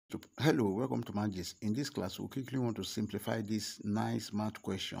Hello, welcome to Mathgist. In this class, we quickly want to simplify this nice math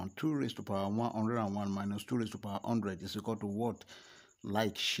question. 2 raised to power 101 minus 2 raised to power 100 is equal to what?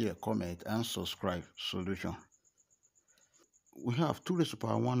 Like, share, comment, and subscribe. Solution. We have 2 raised to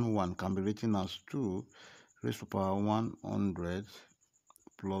power 101 can be written as 2 raised to power 100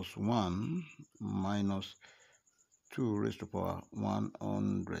 plus 1 minus 2 raised to power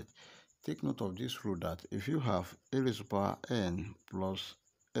 100. Take note of this rule that if you have a raised to power n plus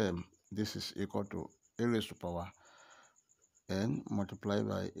m, this is equal to a raised to power n multiplied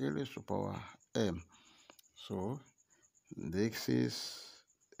by a raised to power m. So this is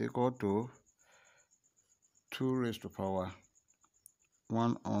equal to 2 raised to power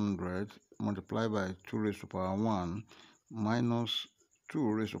 100 multiplied by 2 raised to power 1 minus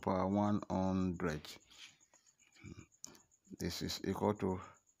 2 raised to power 100. This is equal to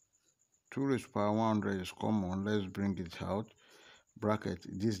 2 raised to power 100 is common. Let's bring it out. Bracket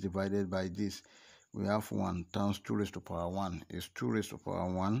this divided by this. We have 1 times 2 raised to power 1 is 2 raised to power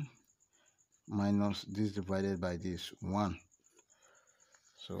 1 minus this divided by this 1.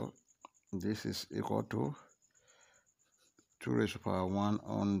 So this is equal to 2 raised to power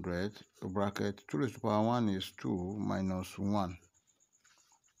 100 bracket 2 raised to power 1 is 2 minus 1.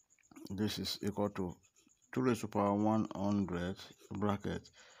 This is equal to 2 raised to power 100 bracket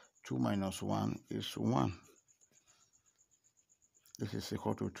 2 minus 1 is 1. This is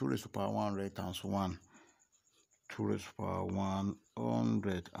equal to 2 raised to power 100 times 1. 2 raised to power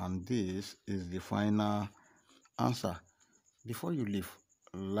 100, and this is the final answer. Before you leave,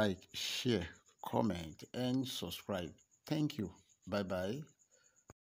 like, share, comment, and subscribe. Thank you. Bye bye.